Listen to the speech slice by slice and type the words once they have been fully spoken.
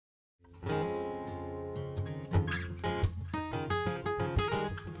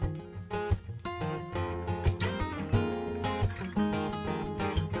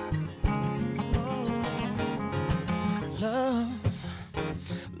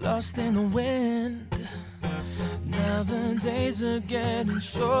lost in the wind. Now the days are getting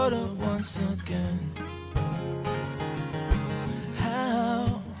shorter once again.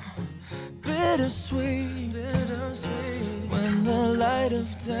 How bittersweet, when the light of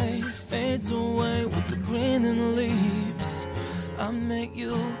day fades away with the green and leaves. I met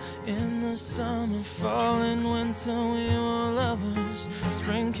you in the summer, fall and winter, we were lovers.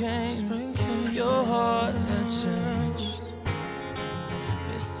 Spring came, your heart had changed.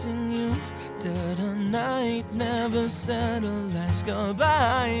 Missing you dead of night, never said a last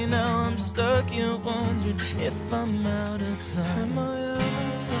goodbye. Now I'm stuck here wondering if I'm out of time. Am I out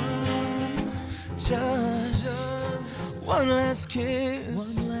of time? Just one last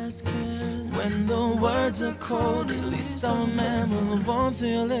kiss. When the words are cold, at least I remember the warmth of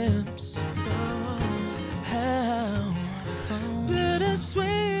your lips. How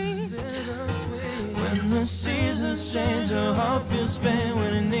bittersweet, when the seasons change, your heart feels pain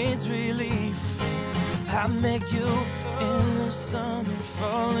when it needs relief. I met you in the summer,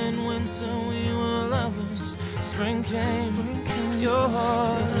 fall and winter, we were lovers. Spring came, your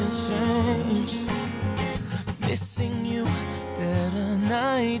heart had changed. Missing you dead of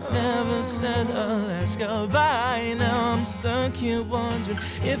night, never said a last goodbye. Now I'm stuck here wondering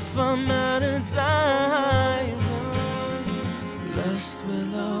if I'm out of time. Lust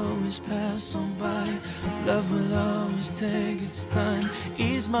will always pass on by, love will always take its time.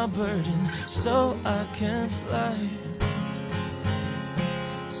 Ease my burden so I can fly.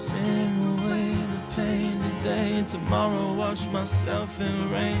 Sing away the pain today, and tomorrow wash myself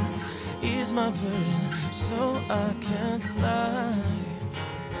in rain. Ease my burden so I can fly.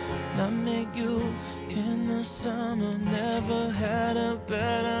 I met you in the summer, never had a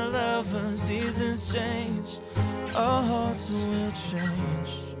better lover. Seasons change, our hearts will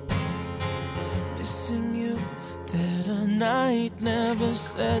change. Missing you dead of night, never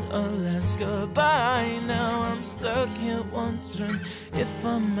said a last goodbye. Now I'm stuck here wondering if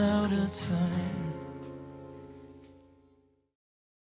I'm out of time.